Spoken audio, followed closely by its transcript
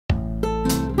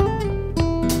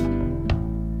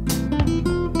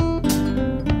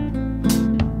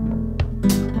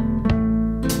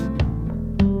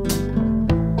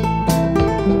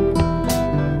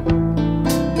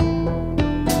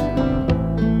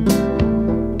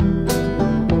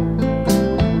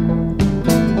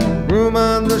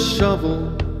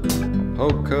shovel,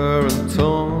 poker and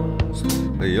tongs.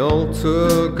 They all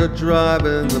took a drive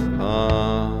in the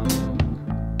park.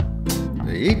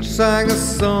 They each sang a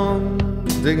song,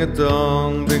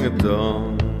 ding-a-dong,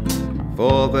 ding-a-dong,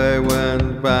 before they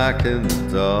went back in the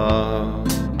dark.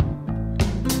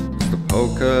 Mr.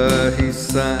 Poker, he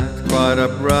sat quite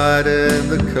upright in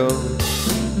the coach.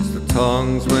 Mr.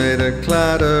 Tongs made a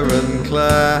clatter and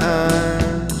clash.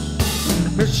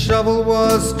 Miss Shovel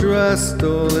was dressed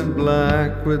all in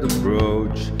black with a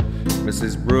brooch.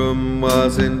 Mrs. Broom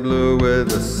was in blue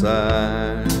with a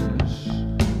sash.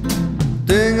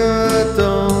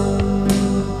 Ding-a-dong,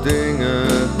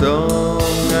 ding-a-dong,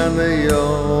 and they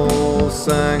all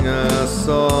sang a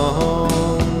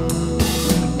song.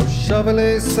 Oh, Shovel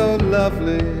is so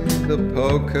lovely, the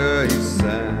poker he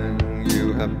sang.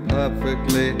 You have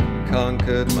perfectly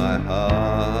conquered my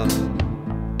heart.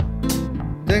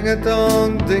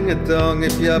 Ding-a-dong, ding-a-dong,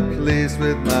 if you're pleased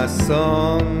with my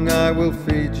song, I will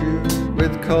feed you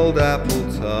with cold apple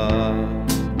tart.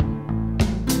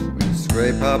 When you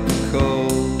scrape up the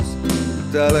coals, the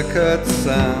delicate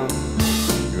sound,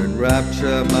 you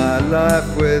enrapture my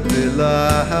life with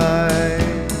delight.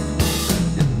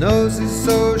 Your nose is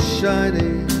so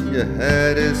shiny, your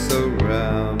head is so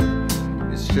round,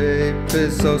 your shape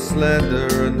is so slender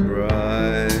and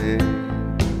bright.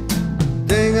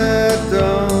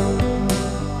 Ding-a-dong,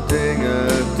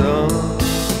 ding-a-dong,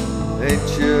 ain't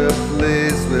you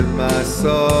pleased with my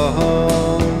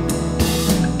song?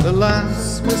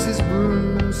 Alas, Mrs.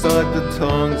 Broom sighed the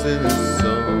tongs in his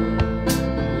song.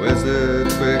 Oh, is it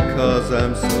because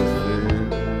I'm so thin?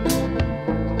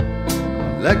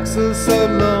 My legs are so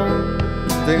long,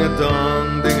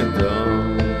 ding-a-dong,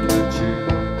 ding-a-dong, that you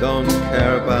don't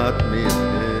care about me and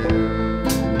him.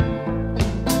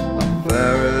 I'm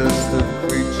fairest of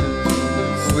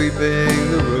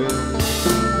sweeping the room.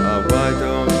 Oh, why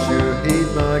don't you heed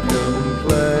my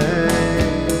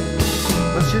complaint?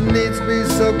 Must your needs be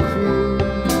so cruel,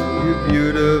 you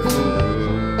beautiful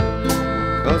room,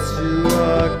 'cause you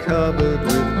are covered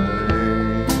with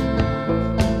pain.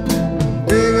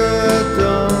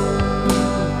 Ding-a-dong,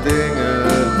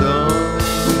 ding-a-dong,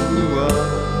 you are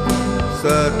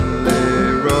certainly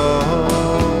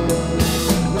wrong.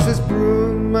 Mrs.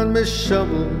 Broom and Miss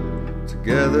Shovel,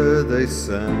 together they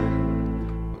sang,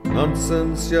 what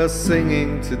nonsense you're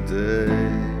singing today.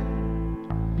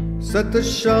 Said the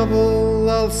shovel,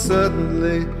 I'll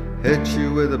certainly hit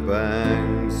you with a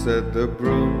bang. Said the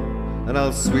broom, and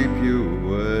I'll sweep you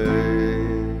away.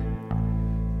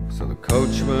 So the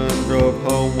coachman drove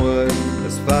homeward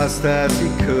as fast as he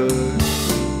could,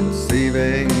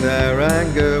 receiving their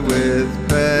anger with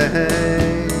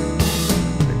pain.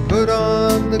 They put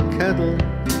on the kettle,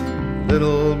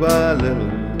 little by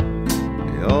little,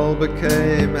 they all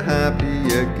became happy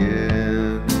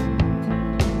again.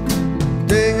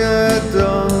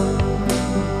 Ding-a-dong,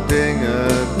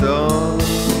 ding-a-dong,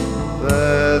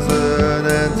 there's an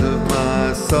end of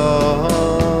my song.